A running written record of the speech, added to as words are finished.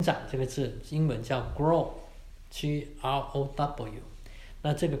长这个字英文叫 grow，G-R-O-W。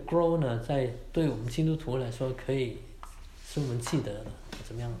那这个 grow 呢，对我们基督徒来说，可以是我们记得的，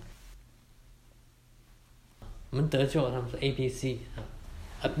怎么样？我们得救，他们说 ABC 啊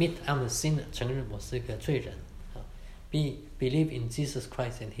 ，admit I'm a sinner， 承认我是一个罪人啊 ，believe in Jesus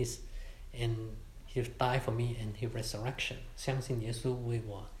Christ and He died for me and He resurrection， 相信耶稣为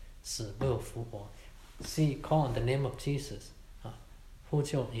我死，为我复活。C call on the name of Jesus 啊，呼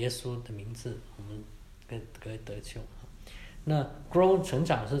救耶稣的名字，我们可以得救啊。那 grow 成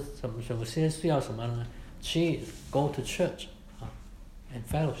长是什么？首先需要什么呢？去 go to church 啊 and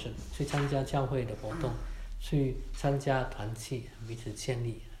fellowship， 去参加教会的活动，去参加团契，彼此建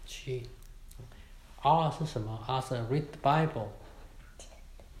立。去 R 是什么 ？R 是 read the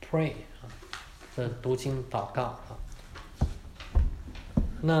Bible，pray 啊，这读经祷告啊。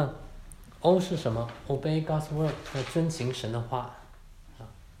那 O 是什么 ？Obey God's word， 遵行神的话。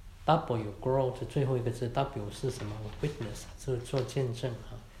W grow 是最后一个字 ，W 是什么 ？Witness 是做见证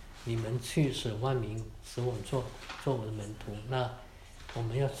啊。你们去使万民使我们做我的门徒。那我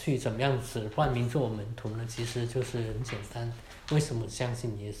们要去怎么样使万民做我门徒呢？其实就是很简单。为什么相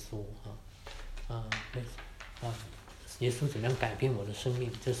信耶稣耶稣怎么样改变我的生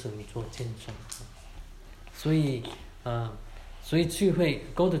命？这是你做见证。所以聚会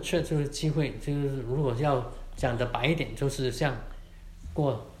go to church 就是机会，就是如果要讲的白一点，就是像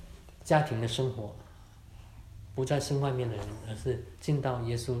过家庭的生活，不再是外面的人，而是进到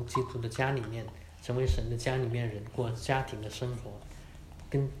耶稣基督的家里面，成为神的家里面的人，过家庭的生活，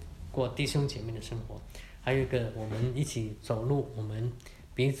跟过弟兄姐妹的生活。还有一个，我们一起走路，我们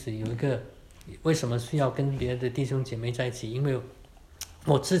彼此有一个，为什么需要跟别的弟兄姐妹在一起？因为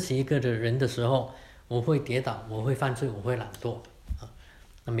我自己一个的人的时候，我会跌倒，我会犯罪，我会懒惰啊，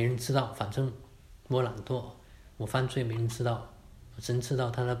那没人知道，反正我懒惰，我犯罪没人知道。神知道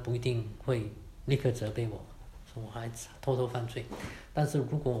他不一定会立刻责备我，说我还偷偷犯罪。但是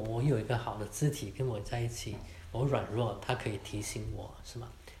如果我有一个好的肢体跟我在一起，我软弱，他可以提醒我，是吗？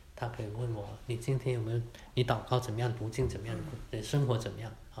他可以问我，你今天有没有？你祷告怎么样？读经怎么样？生活怎么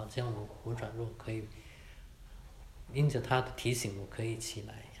样？好，这样我软弱可以因着他的提醒，我可以起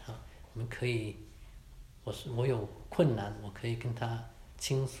来啊。我们可以，我有困难，我可以跟他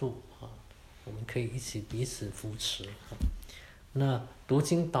倾诉啊。我们可以一起彼此扶持啊。那读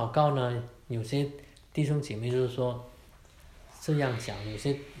经祷告呢？有些弟兄姐妹就是说这样讲，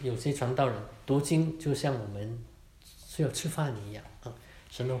有些传道人读经就像我们需要吃饭一样啊。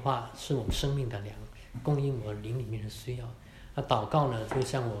神的话是我们生命的粮，供应我灵里面的需要。那祷告呢，就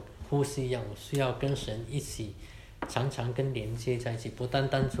像我呼吸一样，我需要跟神一起，常常跟连接在一起，不单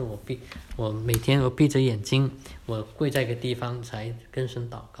单是我每天闭着眼睛，我跪在一个地方才跟神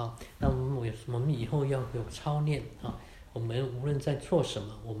祷告。那我们以后要有操练啊。我们无论在做什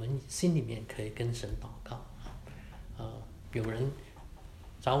么，我们心里面可以跟神祷告有人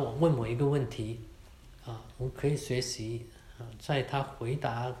找我问我一个问题我可以学习在他回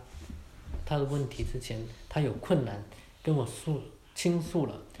答他的问题之前，他有困难跟我倾诉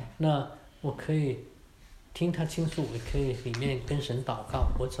了，那我可以听他倾诉，我可以里面跟神祷告，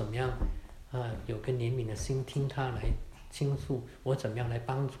我怎么样有个怜悯的心听他来倾诉，我怎么样来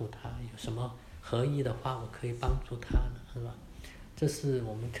帮助他，有什么合意的话我可以帮助他呢，是吧？这是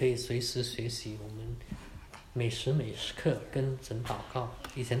我们可以随时学习，我们每时每刻跟神祷告。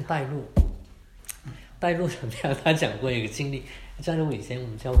以前带路怎么样？他讲过一个经历，在以前我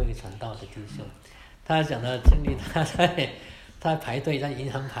们教会传道的弟兄，他讲的经历，他排队在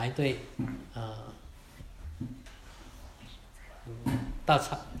银行排队到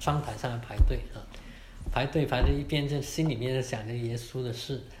窗台上排队排到一边，就心里面就想着耶稣的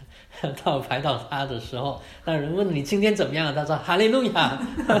事。到排到他的时候，那人问你今天怎么样？他说哈利路亚，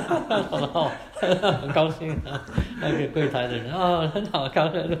很高兴那个柜台的人很好，哈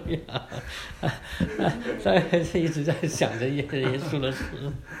利路亚，他一直在想着耶稣的事。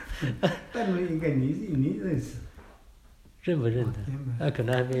但是应该你认识？认不认得？他可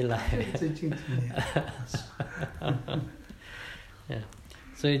能还没来。最近几年。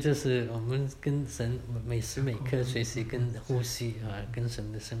所以这是我们跟神每时每刻学习跟呼吸跟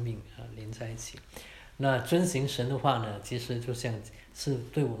神的生命连在一起。那遵行神的话呢，其实就像是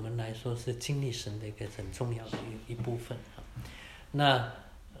对我们来说是经历神的一个很重要的一部分那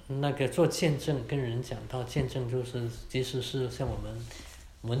个做见证，跟人讲到见证，就是其实是像我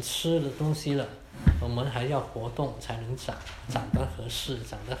们吃的东西了，我们还要活动才能长得合适，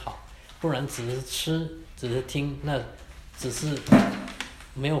长得好，不然只是吃只是听，那只是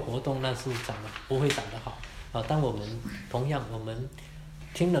没有活动，那是不会长得好当我们同样我们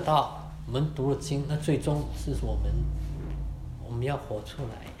听得到，我们读了经，那最终是我我们要活出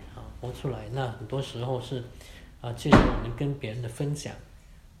来活出来。那很多时候是借着我们跟别人的分享，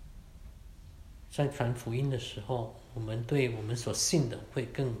在传福音的时候，我们对我们所信的会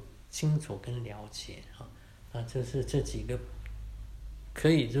更清楚、更了解就是这几个可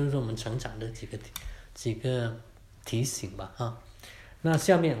以就是我们成长的几个提醒吧那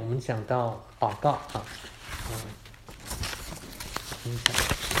下面我们讲到祷告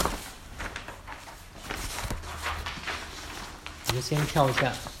我们先跳一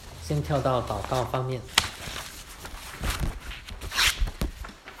下，先跳到祷告方面。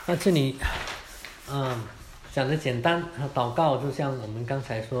那这里讲的简单，祷告就像我们刚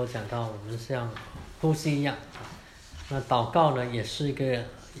才讲到，我们像呼吸一样那祷告呢，也是一个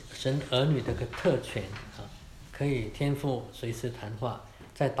神儿女的一个特权可以天父随时谈话，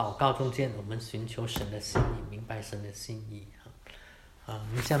在祷告中间，我们寻求神的心意，明白神的心意我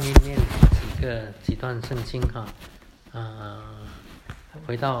们下面念几段圣经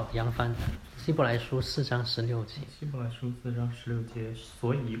回到杨帆希伯来书4章16节。希伯来书4章16节，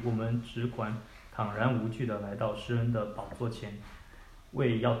所以我们只管坦然无惧地来到施恩的宝座前，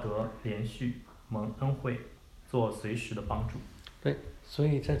为要得连续蒙恩惠，做随时的帮助。对，所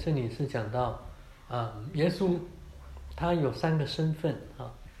以在这里是讲到耶稣他有3个身份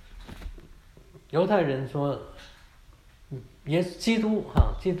犹太人说基督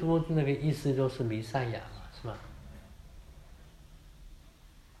基督那个意思就是弥赛亚是吧？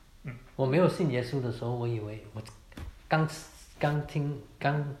我没有信耶稣的时候，我以为我刚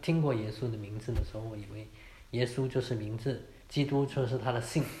听过耶稣的名字的时候，我以为耶稣就是名字，基督就是他的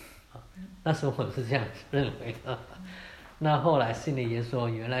姓那时候我是这样认为那后来信了耶稣，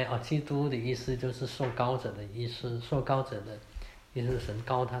原来基督的意思就是受膏者的意思，受膏者的意思是神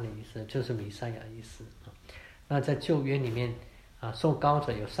膏他的意思，就是弥赛亚的意思那在旧约里面受膏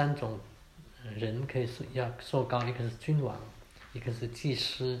者有3种人可以要受膏，一个是君王，一个是祭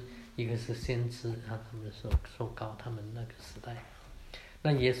司，一个是先知他们受膏，他们那个时代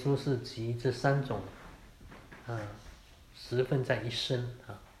那耶稣是集这3种十分在一身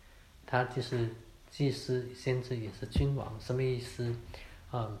他就是祭司、先知，也是君王。什么意思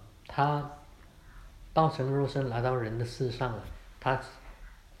他道成肉身来到人的世上了，他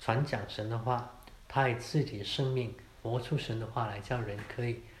传讲神的话，他以自己的生命活出神的话来，叫人可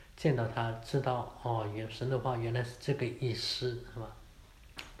以见到他，知道神的话原来是这个意思，是吧？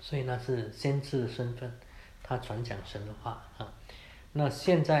所以那是先知的身份，他传讲神的话那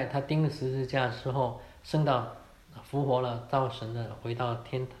现在他钉十字架之后，升到复活了，到神的回到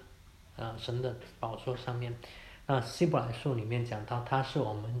天堂神的宝座上面。那希伯来书里面讲到，他是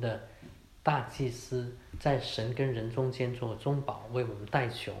我们的大祭司，在神跟人中间做中保，为我们代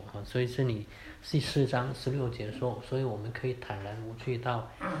求所以这里第4章16节说，所以我们可以坦然无惧到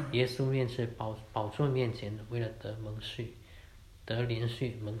耶稣面前宝座面前，为了得连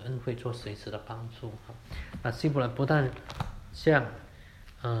续蒙恩惠，做随时的帮助那希伯来不但像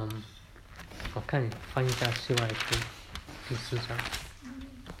我看你翻译一下希伯来书第4章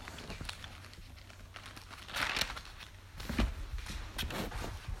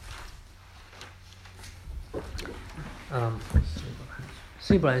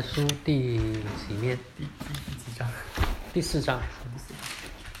希伯来书第几面？几章？第4章。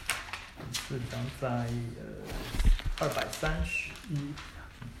第4章在231。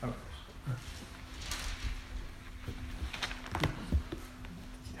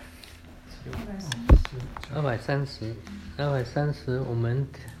230，我们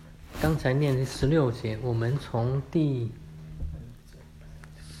刚才念的16节，我们从第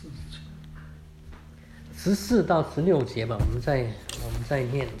14到16节吧，我们再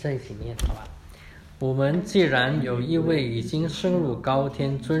念，在一起念，好吧？我们既然有一位已经升入高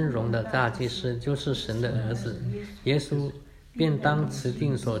天尊荣的大祭司，就是神的儿子耶稣，便当持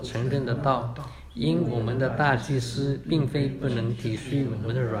定所承认的道。因我们的大祭司并非不能体恤我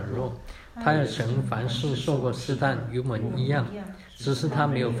们的软弱，他也曾凡事受过试探，与我们一样，只是他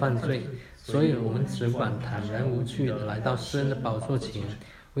没有犯罪，所以我们只管坦然无惧地来到施恩的宝座前，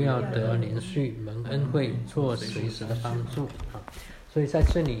为要得连续蒙恩惠，做随时的帮助所以在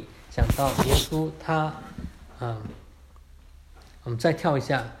这里讲到耶稣他我们再跳一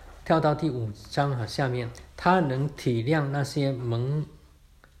下，跳到第5章下面，他能体谅那些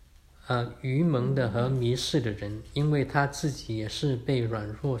愚蒙的和迷失的人，因为他自己也是被软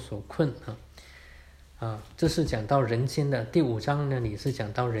弱所困这是讲到人间的。第5章呢里是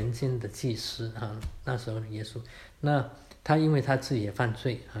讲到人间的祭司那时候的耶稣，那他因为他自己也犯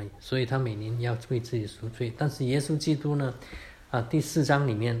罪所以他每年要为自己赎罪。但是耶稣基督呢第4章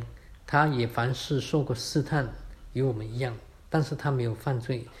里面，他也凡事受过试探，与我们一样，但是他没有犯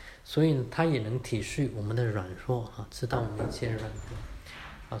罪，所以他也能体恤我们的软弱啊，知道我们一切软弱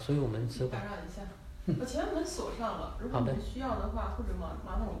啊，所以我们只管。打扰一下，我前门锁上了，如果你们需要的话，或者麻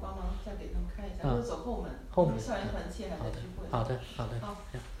烦你帮忙再给他们开一下，或者走后门，因为校园团契还在聚会。好的。好，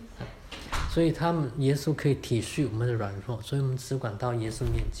所以他们耶稣可以体恤我们的软弱，所以我们只管到耶稣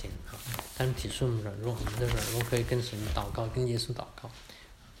面前啊，他们体恤我们软弱，我们的软弱可以跟神祷告，跟耶稣祷告。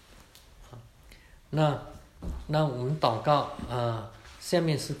那我们祷告下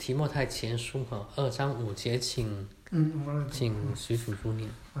面是提摩太前书2章5节，请徐主书念。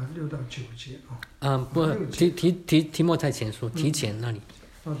6到9节啊。不，提摩太前书提前那里。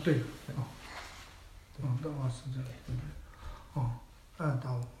对，到20这里。2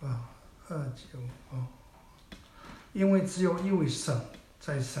到29因为只有一位神，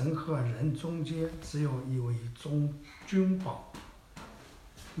在神和人中间只有一位君宝，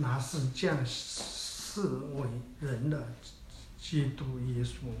那是降世为人的基督耶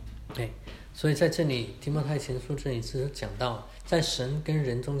稣。对，所以在这里提摩太前书这里只是讲到，在神跟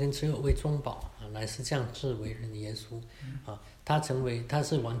人中间只有一位中保啊，乃是降世为人的耶稣啊，他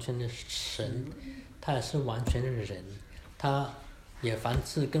是完全的神，他也是完全的人，他也凡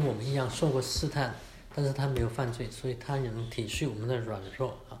事跟我们一样受过试探，但是他没有犯罪，所以他也能体恤我们的软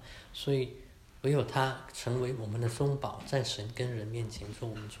弱啊，所以唯有他成为我们的中保，在神跟人面前做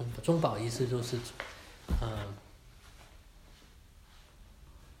我们中保。中保意思就是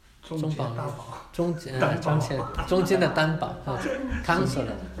中保中间的担保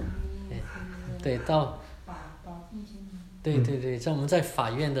counselor，对，对，在我们在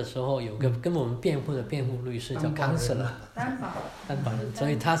法院的时候有个跟我们辩护的辩护律师叫 counselor， 担保人，所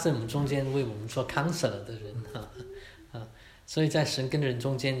以他是我们中间为我们做 counselor 的人所以在神跟人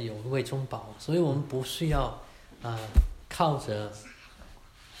中间有一位中保，所以我们不需要靠着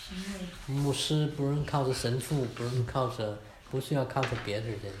牧师，不用靠着神父，不需要靠着别的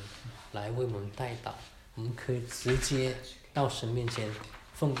人来为我们代祷，我们可以直接到神面前，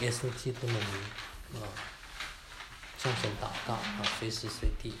奉耶稣基督的名向神祷告随时随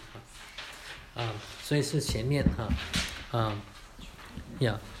地所以是前面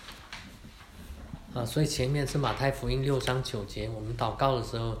所以前面是马太福音6章9节，我们祷告的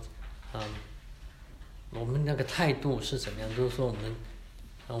时候我们那个态度是怎么样？就是说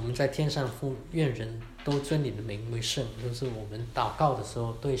我们在天上父，愿人都尊你的名为圣，就是我们祷告的时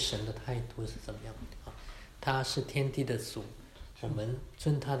候对神的态度是怎么样的他是天地的主，我们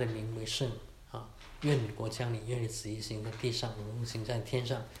尊他的名为圣愿你国降临，愿你旨意行在地上，如行在天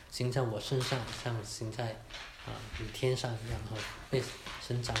上，行在我身上，像行在与天上一样被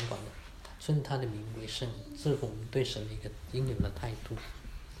神掌管的，尊他的名为圣，这是我们对神的一个应有的态度。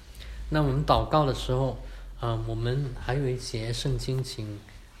那我们祷告的时候我们还有一节圣经，请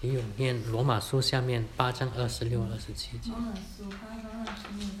李勇念罗马书下面8章26、27节。罗马书8章26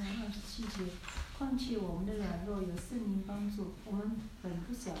到27节，况且我们的软弱有圣灵帮助，我们本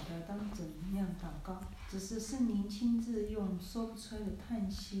不晓得当怎样祷告，只是圣灵亲自用说不出来的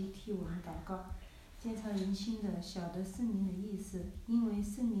叹息替我们祷告，鉴察人心的，晓得圣灵的意思，因为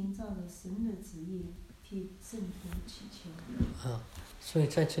圣灵照着神的旨意替圣徒祈求。所以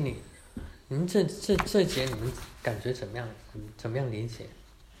在这里，你们这节你们感觉怎么样？怎么样理解？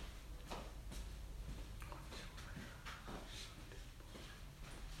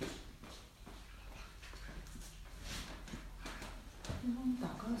因为我们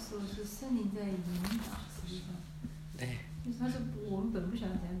祷告的时候是圣灵在引导，实际上，就是他是我们本不晓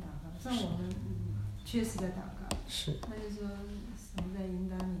得怎样祷告，像我们确实在祷告，是，那就是说神在引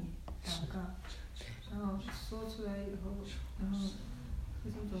导你祷告，然后说出来以后，然后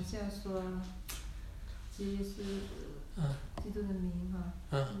为什么总是要说基督的名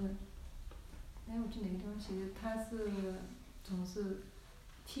我记得哪个地方其实他是总是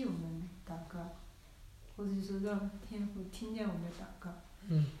替我们祷告，或者就是让天父听见我们的祷告，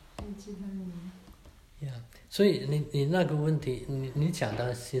记他的名。所以你那个问题，你讲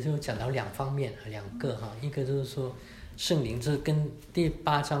的其实有讲到两方面2个一个就是说圣灵，这跟第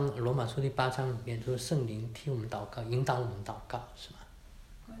8章罗马书第8章里面就是圣灵替我们祷告，引导我们祷告，是吧？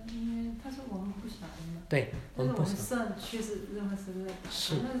因为他说我们不晓得嘛，对，但是我们圣确实认为是在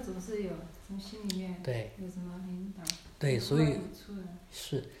是，那个总是有从心里面对有什么引导，对，所以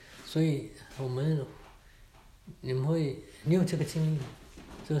是，所以你有这个经历吗？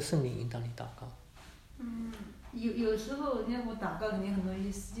这个圣灵引导你祷告？有时候你看我祷告肯定很多一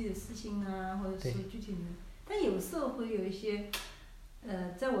些实际的事情或者说具体的，但有时候会有一些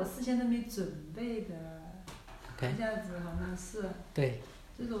在我事先都没准备的，一下子好像是对，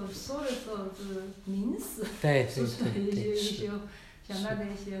就是我说的时候是临时对说出来一些想到的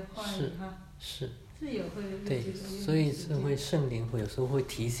一些话语是，对，所以是会圣灵会有时候会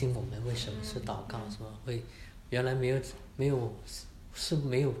提醒我们为什么是祷告，是吧？会原来没有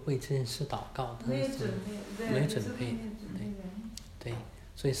为这件事祷告的，没有准备，对，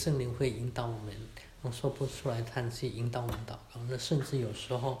所以圣灵会引导我们，用说不出来叹气引导我们祷告。那甚至有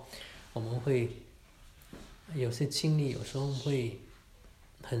时候我们会有些经历，有时候会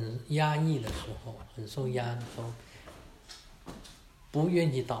很压抑的时候，很受压的时候，不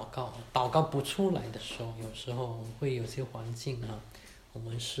愿意祷告，祷告不出来的时候，有时候会有些环境啊，我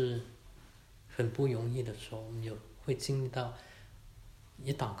们是很不容易的时候，我们会经历到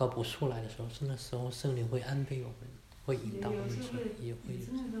也祷告不出来的时候，是那时候圣灵会安慰我们，会引导我们，也会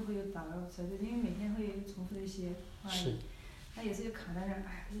真的都会有祷告出来，因为每天会有重复的一些话语，是，那有时候卡在那儿，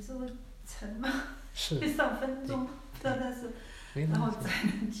哎，有时候会沉嘛，是，会上分钟，但是然后才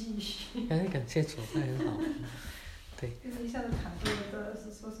能继续。感谢主，那很好。对，就是一下子卡住了，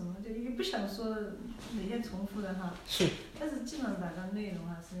是说什么？就也不想说每天重复的哈。是。但是基本上祷告内容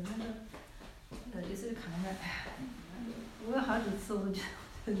啊是那个，有时候卡在那，哎呀，我有好几次我就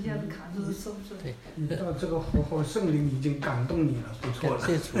一下子卡住了，说不出来。对。你到这个活后，圣灵已经感动你了，不错了。感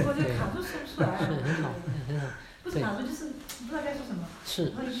谢主。我就卡住说不出来。是很好，很好。不是卡住，就是不知道该说什么。是。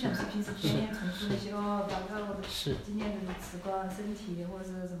然后就想说平时天天重复那些祷告我的今天的吃光身体或者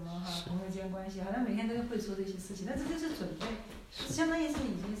是什么哈朋友间关系，好像每天都会说这些事情，但是这是准备，相当于是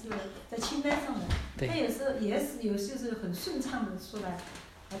已经是在清单上的。但有时候有些是很顺畅的出来，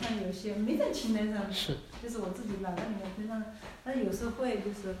好像有些没在清单上。是。就是我自己脑袋里面非常，但有时候会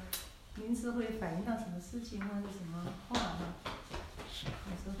就是临时会反映到什么事情或者什么话哈。是。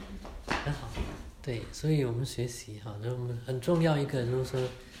有时候会。很好。对，所以我们学习哈，就我们很重要一个就是说，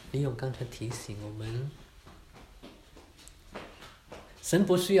李勇刚才提醒我们，神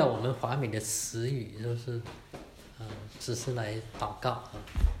不需要我们华美的词语，就是只是来祷告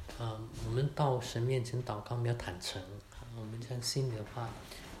我们到神面前祷告，我们要坦诚我们将心里的话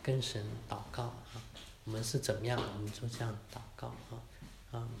跟神祷告我们是怎么样，我们就这样祷告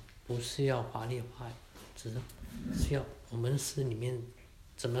不是要华丽话语，只是需要我们是里面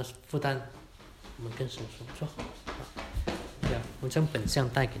怎么负担。我们跟神说就好对啊，我将本相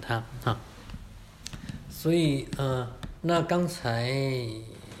带给他所以那刚才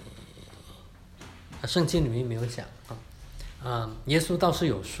圣经里面没有讲耶稣倒是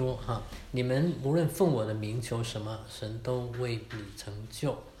有说你们无论奉我的名求什么，神都为你成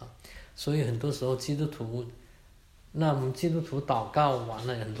就所以很多时候基督徒，那我们基督徒祷告完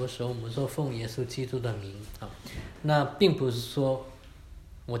了，很多时候我们说奉耶稣基督的名那并不是说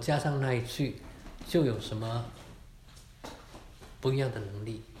我加上那一句就有什么不一样的能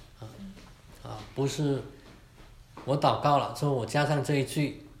力不是我祷告了之后我加上这一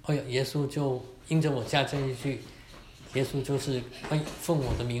句，耶稣就因着我加这一句，耶稣就是奉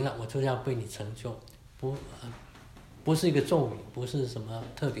我的名了，我就要为你成就，不是一个咒语，不是什么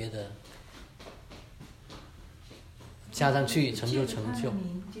特别的加上去成就，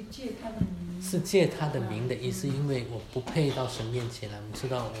是借他的名的意思，因为我不配到神面前来，我们知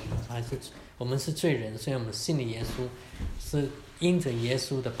道我们是罪人，虽然我们信了耶稣，是因着耶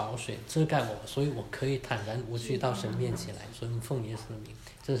稣的宝水遮盖我，所以我可以坦然无惧到神面前来，所以我们奉耶稣的名，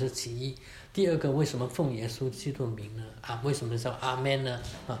这是其一。第二个，为什么奉耶稣基督的名呢？为什么叫阿们呢？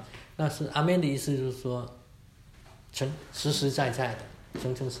那是阿们的意思，就是说实实在在的，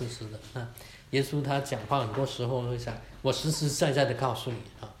真真实实的。那耶稣他讲话很多时候会讲，我实实在在的告诉你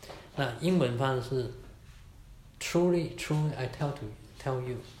那英文翻是 truly I tell you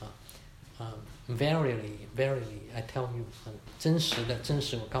verily I tell you 真实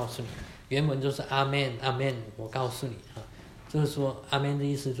我告诉你。原文就是阿们我告诉你就是说阿们的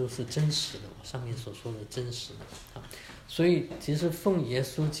意思就是真实的，我上面所说的真实的所以其实奉耶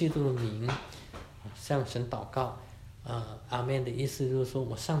稣基督的名向神祷告阿们的意思就是说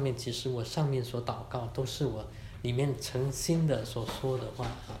其实我上面所祷告都是我里面诚心的所说的话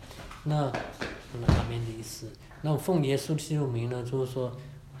那阿们的意思。那我奉耶稣基督名呢，就是说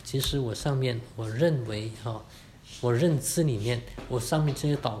其实我上面我认为我认知里面我上面这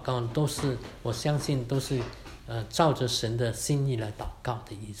些祷告都是我相信都是照着神的心意来祷告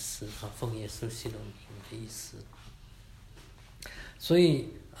的意思奉耶稣基督名的意思。所以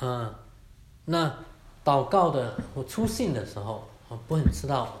那祷告的我初信的时候我不很知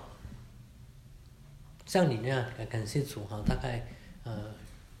道像你那样感谢主大概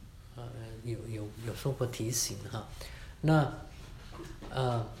有受过提醒那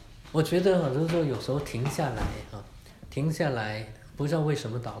我觉得就是说有时候停下来不知道为什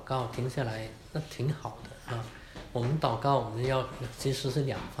么祷告停下来那挺好的我们祷告我们要其实是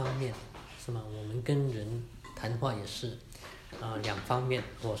两方面是吗？我们跟人谈话也是两方面。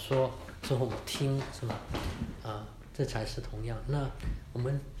我说之后我听，是吧？这才是同样。那我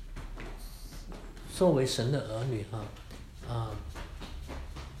们作为神的儿女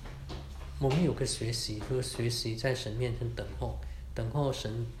我们有个学习，就是学习在神面前等候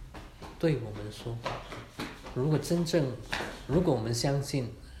神对我们说话。如果我们相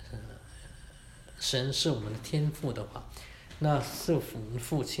信神是我们的天父的话，那是我们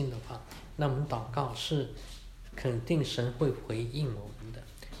父亲的话，那我们祷告是肯定神会回应我们的。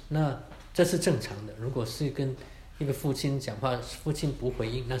那这是正常的。如果是跟一个父亲讲话，父亲不回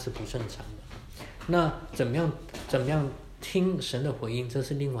应，那是不正常的。那怎么样听神的回应，这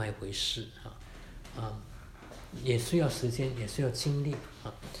是另外一回事也需要时间，也需要精力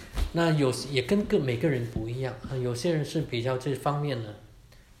那也跟每个人不一样有些人是比较这方面的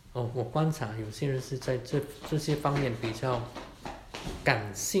我观察有些人是在这些方面比较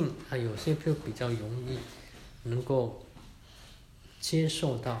感性有些就比较容易能够接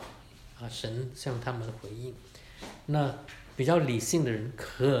受到神向他们的回应。那比较理性的人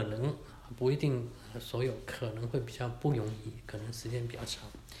可能不一定所有，可能会比较不容易，可能时间比较长。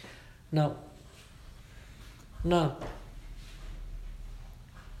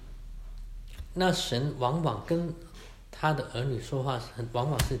那神往往跟他的儿女说话，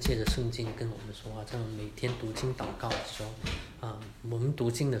往往是借着圣经跟我们说话。这样每天读经祷告的时候我们读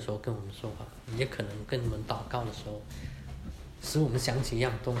经的时候跟我们说话，也可能跟我们祷告的时候使我们想起一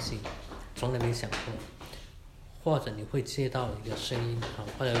样东西从来没想过，或者你会接到一个声音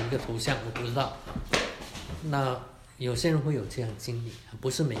或者一个图像，我不知道那有些人会有这样的经历，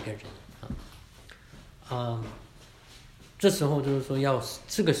不是每个人这时候就是说要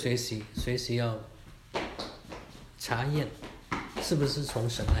这个学习要查验是不是从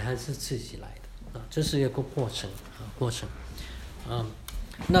神来还是自己来的这是一个过程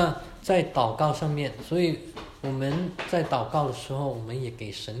那在祷告上面，所以我们在祷告的时候，我们也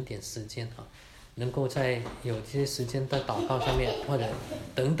给神点时间能够在有这些时间在祷告上面，或者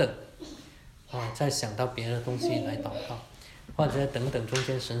等等再想到别的东西来祷告，或者在等等中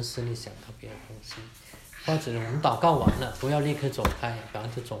间神使你想到别的东西，或者我们祷告完了不要立刻走开，反而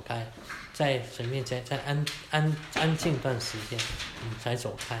就走开，在神面前再安静一段时间才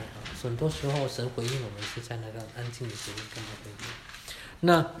走开很多时候神回应我们是在那个安静的时间跟他回应。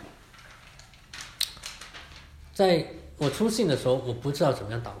那在我初信的时候，我不知道怎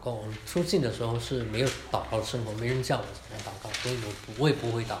么样祷告。我初信的时候是没有祷告的生活，没人教我怎么样祷告，所以我也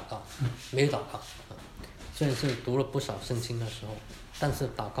不会祷告，没有祷告虽然是读了不少圣经的时候，但是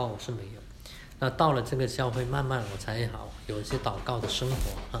祷告我是没有。那到了这个教会，慢慢我才有一些祷告的生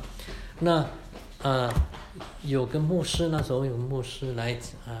活那有个牧师，那时候有个牧师来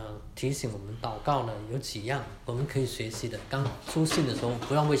提醒我们祷告呢有几样我们可以学习的。刚初信的时候不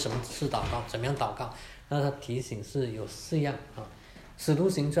知道为什么是祷告，怎么样祷告，那他提醒是有4样使徒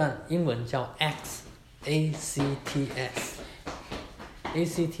行传英文叫 Acts ACTS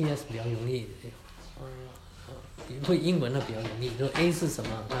比较容易会英文的比较容易，就 A 是什么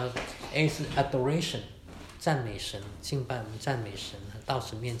A 是 adoration 赞美神，敬拜我们赞美神到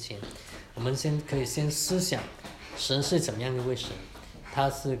神面前，我们可以先思想神是怎么样一位神，他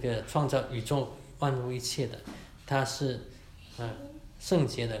是个创造宇宙万物一切的，他是圣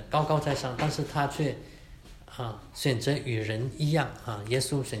洁的高高在上，但是他却选择与人一样耶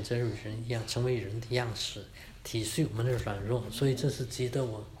稣选择与人一样成为人的样式，体恤我们的软弱，所以这是值得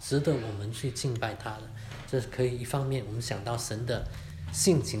我们去敬拜他的。这是可以一方面我们想到神的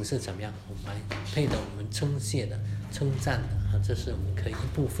性情是怎么样，我们来配得我们称谢的称赞的这是我们可以一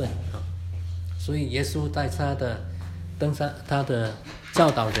部分所以耶稣在他的登山，他的教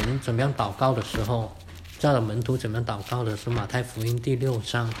导人怎么样祷告的时候，教导门徒怎么样祷告的时候，马太福音第6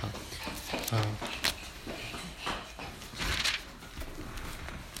章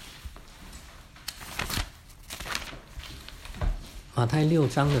马太6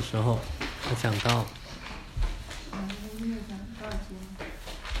章的时候他讲到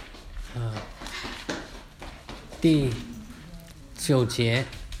第9节，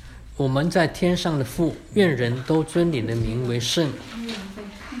我们在天上的父，愿人都尊你的名为圣。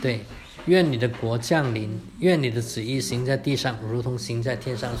对，愿你的国降临，愿你的旨意行在地上如同行在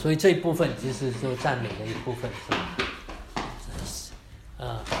天上。所以这一部分其实就赞美的一部分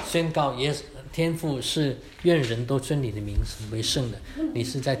宣告天父是愿人都尊你的名为圣的，你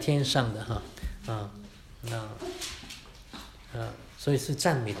是在天上的所以是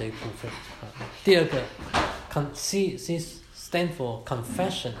赞美的一部分第二个C stand for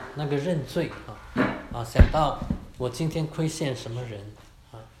confession 那个认罪想到我今天亏欠什么人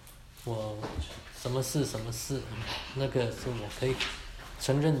我什么事那个是我可以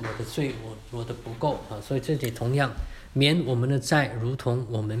承认我的罪，我的不够所以这里同样免我们的债，如同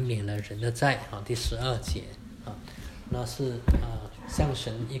我们免了人的债。第12节那是向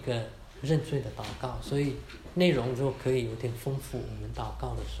神一个认罪的祷告，所以内容就可以有点丰富。我们祷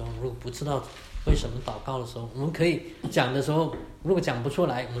告的时候，如果不知道为什么祷告的时候，我们可以讲的时候，如果讲不出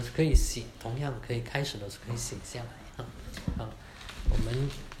来，我们是可以写，同样可以开始的时候可以写下来我们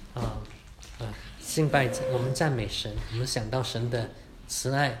敬拜，我们赞美神，我们想到神的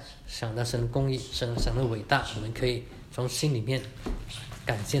慈爱，想到神的公义，神的伟大，我们可以从心里面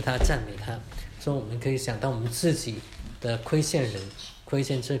感谢他，赞美他。所以我们可以想到我们自己的亏欠人，亏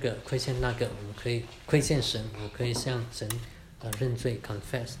欠这个，亏欠那个，我们可以亏欠神，我们可以向神认罪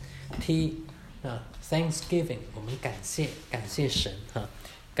confess。 Thanksgiving， 我们感谢神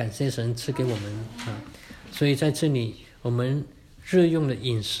感谢神赐给我们所以在这里我们日用的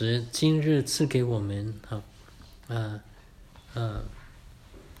饮食今日赐给我们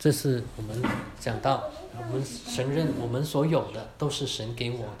这是我们讲到我们承认我们所有的都是神给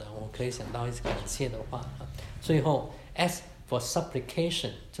我的，我可以想到一些感谢的话最后 ask for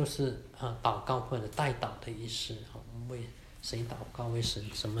supplication 就是祷告或者代祷的意思我们为谁祷告，为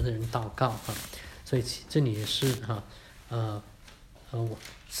什么的人祷告所以这里也是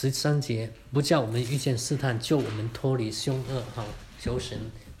13节，不叫我们遇见试探，救我们脱离凶恶求神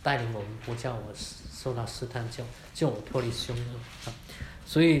带领我们，不叫我受到试探，救我脱离凶恶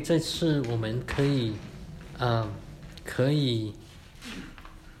所以这是我们可以祷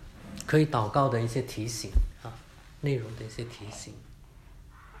告的一些提醒内容的一些提醒。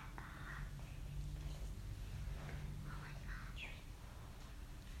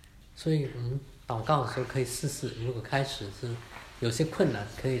所以我们祷告的时候可以试试，如果开始是有些困难，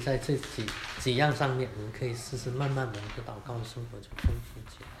可以在这几样上面，我们可以试试，慢慢的祷告的生活就丰富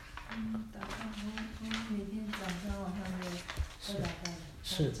起来。祷告，每天早上晚上都祷告，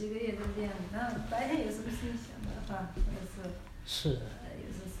是几个月都这样。然后白天有什么事情想的话，或者是有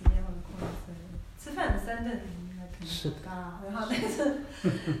时候时间或者空的时候，吃饭3顿肯定祷告，然后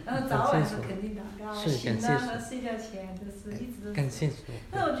然后早晚是肯定祷告，醒了和睡觉前都是一直都是。感谢主。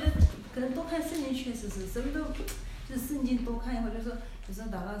那我觉得可能多看圣经确实是什么都，就是圣经多看一会儿，就是说有时候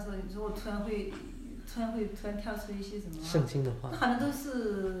祷告的时候，有时候我突然跳出一些什么圣经的话，那好像都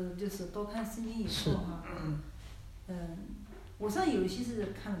是就是多看圣经以后我上有一些是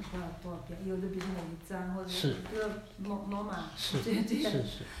看了多少遍，有的比如说哪一章或者是比如罗马最那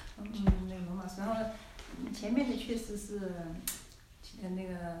个罗马书，然后前面的确实是那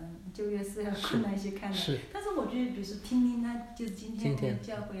个旧约是要困难一些看的，但是我觉得比如说听他就是今天的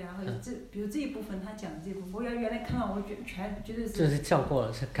教会或者比如这一部分他讲的这一部分，我原来看完我全绝对是就是跳过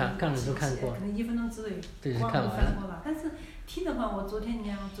了，看了就看过了，可能1分钟之内光翻过了。但是听的话，我昨天2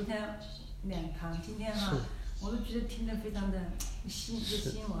堂，今天我都觉得听得非常的吸引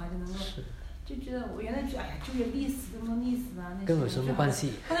我，就能够就觉得我原来觉得就有历史那么多历史那些，跟我什么关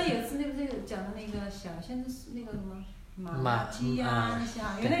系？后来有一次那个讲的那个小先知那个什么马基那些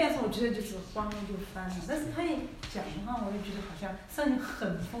原来要是我觉得就是光就翻了，但是他一讲的话，我就觉得好像上面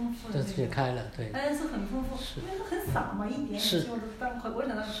很丰富的那个，开了对，但是很丰富，因为很少嘛，一点点就我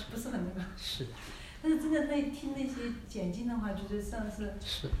想到不是很那个。但是真的，他一听那些简经的话，觉得上是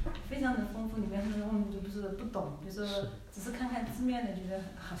非常的丰富。里面我们就不是不懂，比如说只是看看字面的，觉得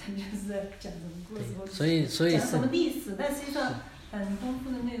好像就是在讲什么故事，或者讲什么历史，但实际上很丰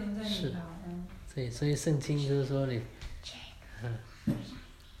富的内容在里头。所以圣经就是说你，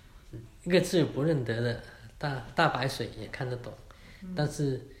一个字不认得的大白水也看得懂，但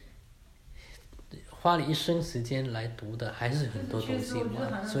是花了一生时间来读的还是很多东西，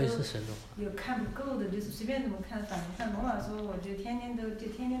所以是神的话。有看不够的，就是随便怎么看，反正像罗马书，我觉得天天都可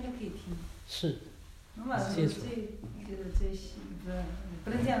以听。是。罗马书最不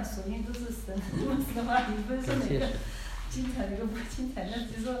能这样说，因为都是神的话，你不是说哪个精彩哪个不精彩，但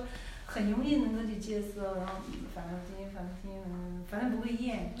只是说很容易能够去接受，然后反正听，反正不会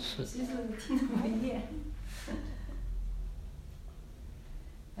厌，其实听着不会厌。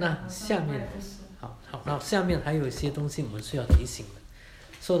那下面好，那下面还有一些东西我们是要提醒的。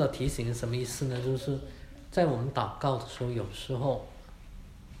受到提醒是什么意思呢？就是在我们祷告的时候，有时候，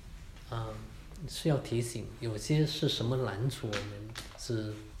是要提醒，有些是什么拦阻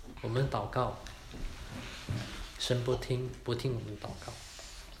我们祷告，神不听我们祷告，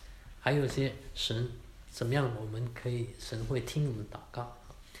还有一些神怎么样，神会听我们祷告。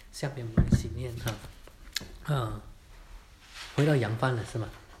下面我们一起念回到扬帆了是吗？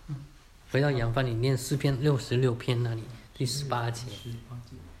回到扬帆，你念诗篇66篇那里第18节。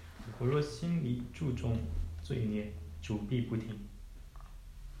我若心里注重罪孽，主必不听。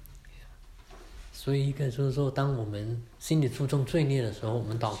所以一个就是说，当我们心里注重罪孽的时候，我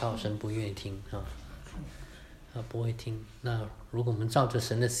们祷告神不愿意听不会听。那如果我们不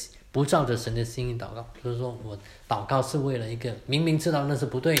照着神的心意祷告，就是说我祷告是为了一个明明知道那是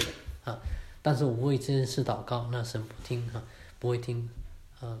不对的啊，但是我为这件事祷告，那神不听啊，不会听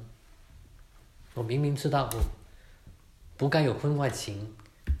啊。我明明知道我不该有婚外情，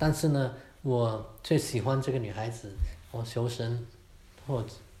但是呢，我最喜欢这个女孩子，我求神，我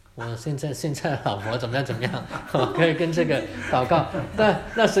现在的老婆怎么样，我可以跟这个祷告，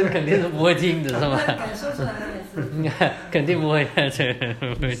那神肯定是不会听的，是吧？敢说出来也是。肯定不会，这个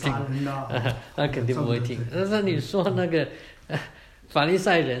不会听，那肯定不会听。但是你说那个法利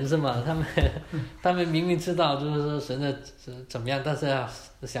赛人是吗？他们明明知道就是说神的怎么样，但是要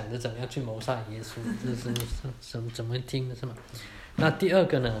想着怎么样去谋杀耶稣，就是怎么听的是吗？那第二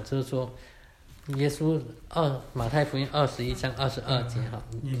个呢，就是说耶稣马太福音21章22节哈，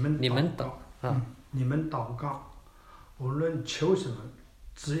你们祷告，无论求什么，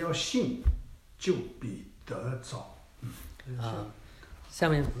只要信，就必得着。下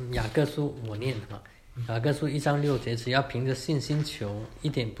面雅各书我念哈，雅各书1章6节，只要凭着信心求，一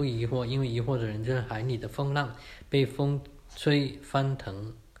点不疑惑，因为疑惑的人就是海里的风浪，被风吹翻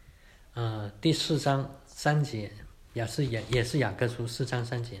腾。第4章3节。也是雅各书4章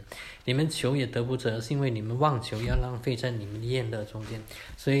3节，你们求也得不着，是因为你们妄求，要浪费在你们的宴乐中间。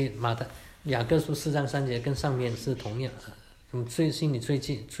所以雅各书4章3节跟上面是同样的，心里最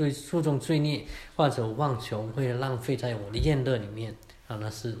注重罪孽，或者妄求会浪费在我的宴乐里面啊，那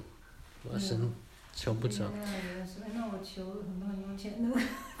是我神求不着。那我求很多钱，能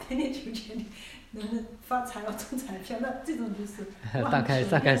天天求钱，能发财了中彩票，那这种就是大概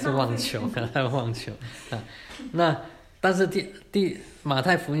是妄求，妄求啊。那但是马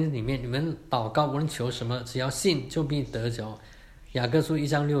太福音里面，你们祷告无论求什么，只要信就必得着。雅各书1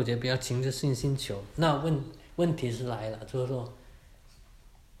章6节，不要凭着信心求。那问题是来了，就是说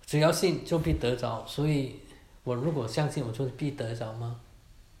只要信就必得着，所以我如果相信，我就必得着吗？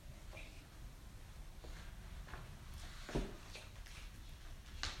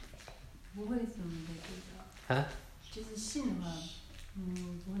不会什么的得着。就是信的话，不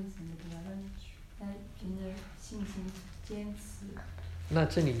会什么得着，但凭着信心坚持。那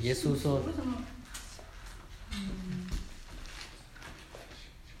这里耶稣说。为什么？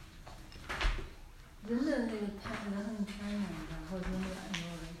人的那个人很贪婪的，或者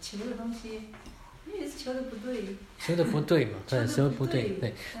求的东西，因为求的不对。求的不对嘛，对，求的不对，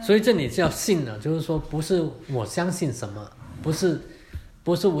对，所以这里叫信了，就是说不是我相信什么，不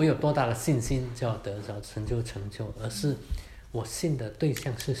是我有多大的信心就要得着成就，而是我信的对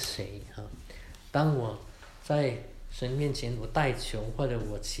象是谁啊？当我在神面前我代求或者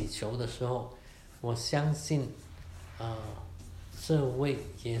我祈求的时候，我相信这位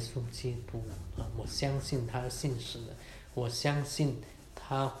耶稣基督我相信他是信实的，我相信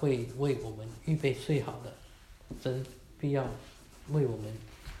他会为我们预备最好的，真必要为我们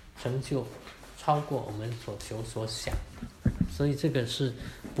成就超过我们所求所想。所以这个是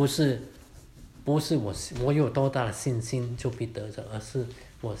不是我有多大的信心就必得着，而是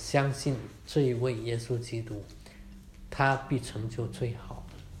我相信这一位耶稣基督，他必成就最好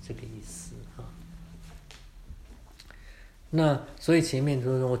的，这个意思啊。那所以前面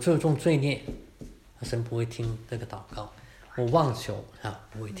就是我注重罪孽，神不会听这个祷告；我妄求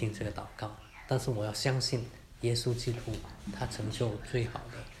不会听这个祷告。但是我要相信耶稣基督，他成就最好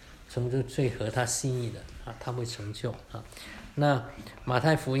的，成就最合他心意的他会成就啊。那马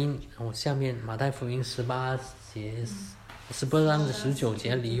太福音，下面马太福音18章的19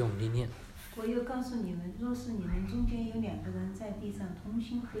节，李勇理念。我又告诉你们，若是你们中间有2个人在地上同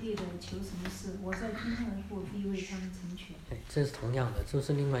心合意的求什么事，我在天上的父必为他们成全。这是同样的，就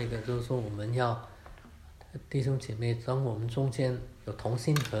是另外一个，就是说我们要弟兄姐妹，当我们中间有同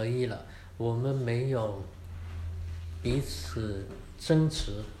心合意了，我们没有彼此争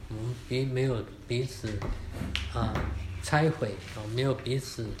执，我们没有彼此拆毁没有彼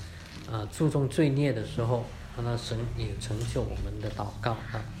此注重罪孽的时候，那神也成就我们的祷告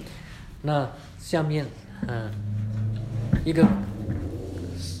那下面一个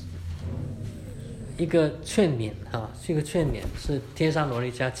劝勉这个劝勉是帖撒罗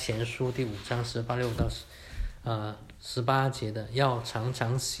尼迦前书第5章18到18节的，要常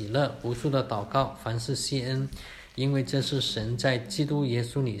常喜乐，不住的祷告，凡事谢恩，因为这是神在基督耶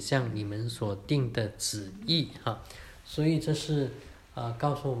稣里向你们所定的旨意所以这是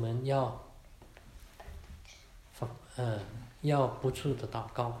告诉我们要不住的祷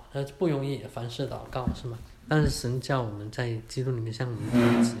告，不容易凡事祷告是吗？但是神叫我们在基督里面向我们的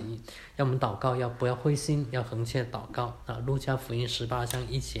旨意，要我们祷告不要灰心，要恒切祷告路加福音18章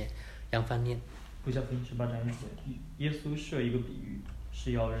1节，杨帆念。路加福音18章1节，耶稣设一个比喻，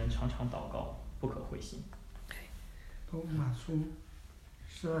是要人常常祷告，不可灰心。罗马书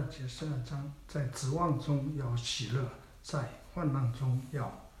12节12章，在指望中要喜乐，在患难中要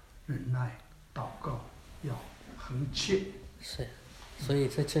忍耐，祷告要恒切。是，所以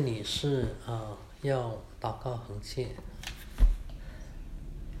在这里是要祷告恒切。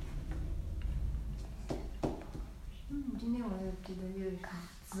今天我也记得有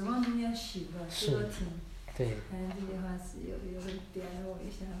指望中要喜乐，这个挺。对。这句话是有个点了我一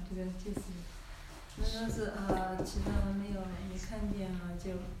下，这个就是，那说是其他人没看见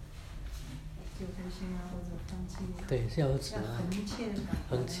就灰心或者放弃。对，是要指望。恒切的祷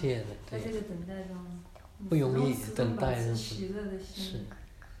告。恒切的，对。在这个等待中。不容易等待的喜乐的心。是。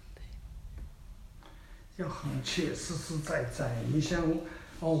对。要恒切，实实在在。你想。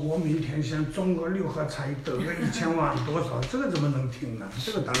我明天想中个6合彩得个1000万多少，这个怎么能听呢？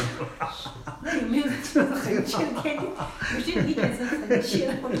这个当然不了。那有没有这个很切的天天？有些理解成很切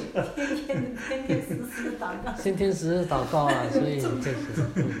的，天天时时的祷告。天天时时祷告啊，所以就是。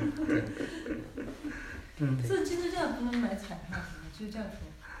这基督教不能买彩票，就这样说。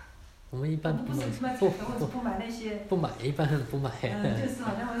我们一般不是买彩票，或者不买那些。不买，一般不买。就是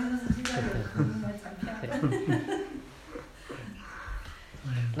好像我就是基督教有买彩票。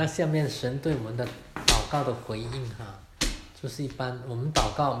那下面神对我们的祷告的回应就是一般我们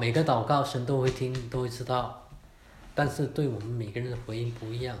祷告每个祷告神都会听都会知道，但是对我们每个人的回应不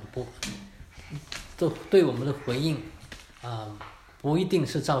一样，对我们的回应不一定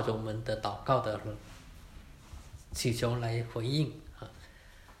是照着我们的祷告的祈求来回应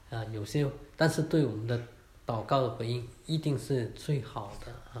有些，但是对我们的祷告的回应一定是最好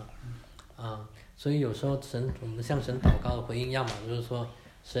的所以有时候我们向神祷告的回应，要么就是说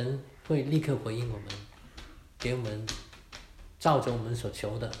神会立刻回应我们，给我们照着我们所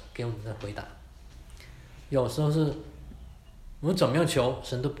求的给我们的回答。有时候是我们怎么样求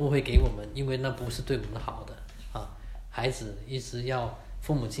神都不会给我们，因为那不是对我们好的孩子一直要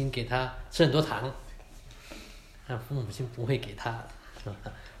父母亲给他吃很多糖，父母亲不会给他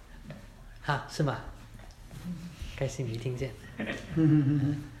是吧？开心没听见。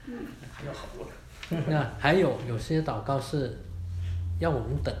还要好了。那还有些祷告是要我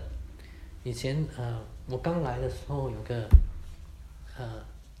们等。以前我刚来的时候有个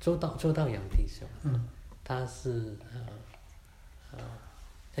周道阳弟兄，他是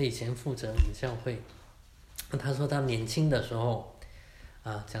他以前负责我们教会，他说他年轻的时候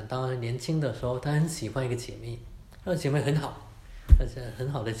讲到年轻的时候他很喜欢一个姐妹，那个姐妹很好，而且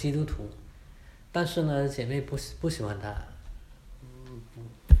很好的基督徒，但是呢姐妹不喜欢他，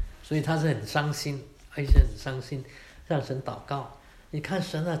所以他是很伤心，一直很伤心，让神祷告。你看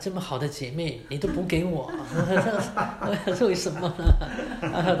神啊，这么好的姐妹，你都不给我，是为什么呢？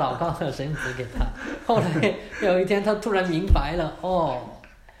祷告神不给他。后来有一天，他突然明白了，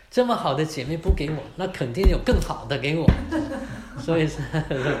这么好的姐妹不给我，那肯定有更好的给我。所以是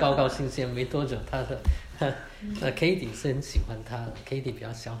高高兴兴。没多久，他的Katie 是很喜欢他的 ，Katie 比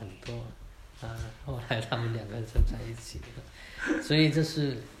较小很多。后来他们两个人就在一起了，所以这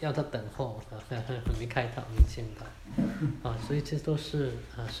是要他等候没开到没见到所以这都是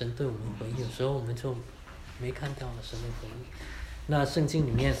神对我们回应，有时候我们就没看到了神的回应。那圣经里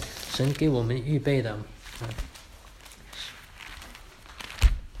面神给我们预备的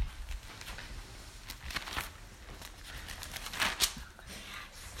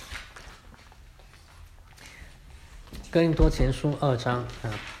哥林多前书2章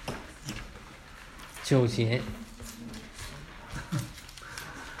9节，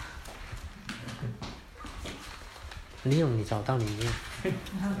李勇，你找到里面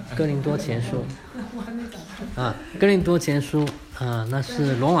哥林多前书哥林多前书那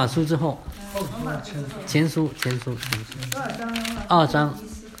是罗马书之后，前书2章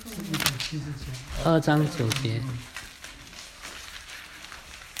9节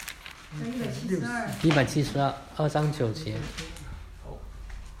172 2章9节。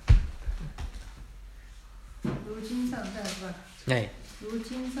如经上在是吧？如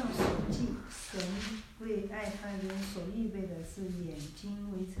经上所记，神为爱他人所预备的是眼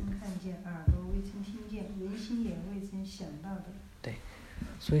睛未曾看见，耳朵未曾听见，人心也未曾想到的。对，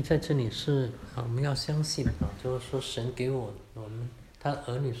所以在这里是我们要相信就是说神给我们他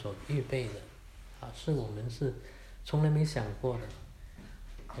儿女所预备的是我们是从来没想过的，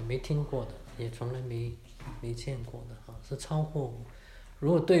也没听过的，也从来没见过的是超过。如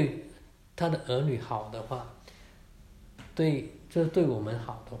果对他的儿女好的话，就是对我们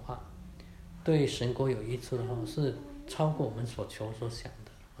好的话，对神国有益处的话，是超过我们所求所想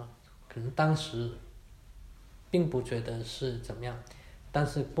的可能当时并不觉得是怎么样，但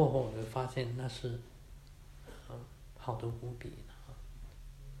是过后我会发现那是好的无比的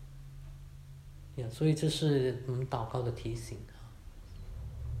所以这是我们祷告的提醒啊。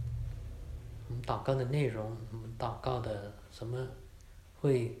我们祷告的内容，我们祷告的什么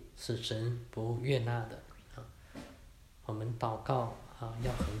会使神不悦纳的啊？我们祷告啊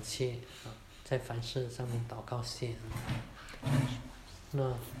要恒切啊，在凡事上面祷告谢。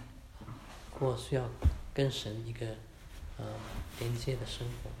那或需要跟神一个连接的生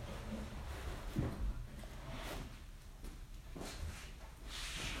活。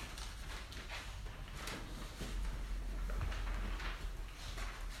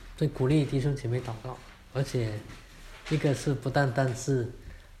所以鼓励弟兄姐妹祷告，而且一个是不单单是，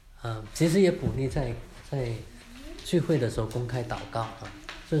其实也鼓励在聚会的时候公开祷告啊，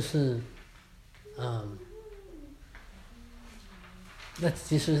这是，那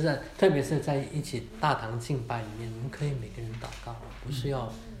其实特别是在一起大堂敬拜里面，我们可以每个人祷告，不是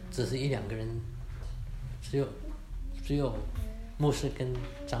要只是一两个人，只有牧师跟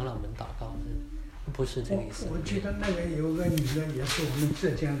长老们祷告，不是这个意思。我记得那个有个女的也是我们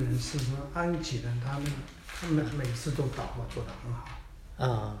浙江人，是说安吉人，他们每次都祷告做得很好。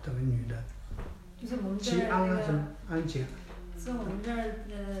啊。这个女的。就是我们这吉安啊什么安吉。是我们这儿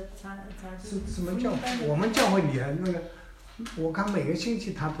什么教？我们教会里那个，我看每个星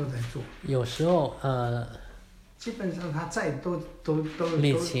期他都在做。有时候基本上他在都。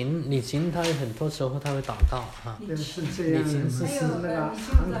李琴他很多时候他会祷告啊。是这样的。是那个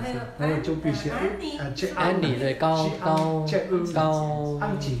还有就必须安妮对高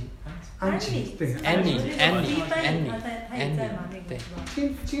安吉对。安妮对。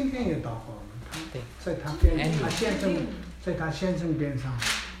今天也祷告了，对，在他边，在他先生边上。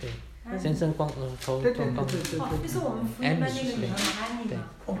对。先生光头对。就是我们福音班那个女孩嘛，安妮嘛，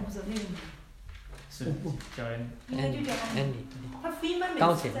不是那个女。是叫安妮。应该就叫安妮。她福音班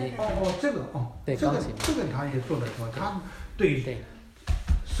高姐妹。这个对高姐妹。这个他也做得多，他对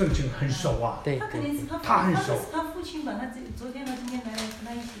圣经很熟啊。他肯定是他很熟。他父亲吧，他昨天和今天来跟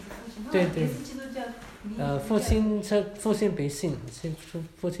他一起是父亲，对。也是基督教。父亲不信，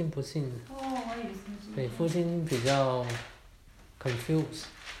父亲不信。我也是。对，父亲比较 confused。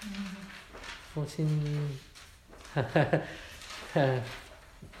父亲，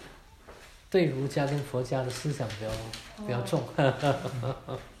对儒家跟佛家的思想比较重。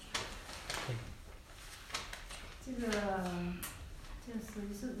这个就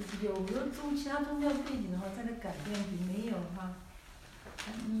是有了其他宗教背景的话，这个改变比没有的话，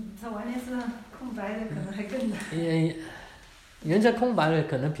他完全是空白的，可能还更难。原则空白的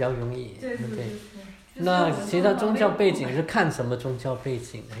可能比较容易。对。那其他宗教背景是看什么宗教背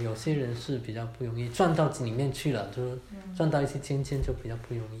景？有些人是比较不容易转到里面去了，就是转到一些尖就比较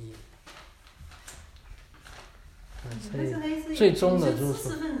不容易。最终的就是知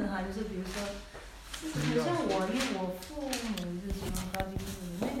识分子哈，就是比如说，好像我因为我父母是喜欢高级知识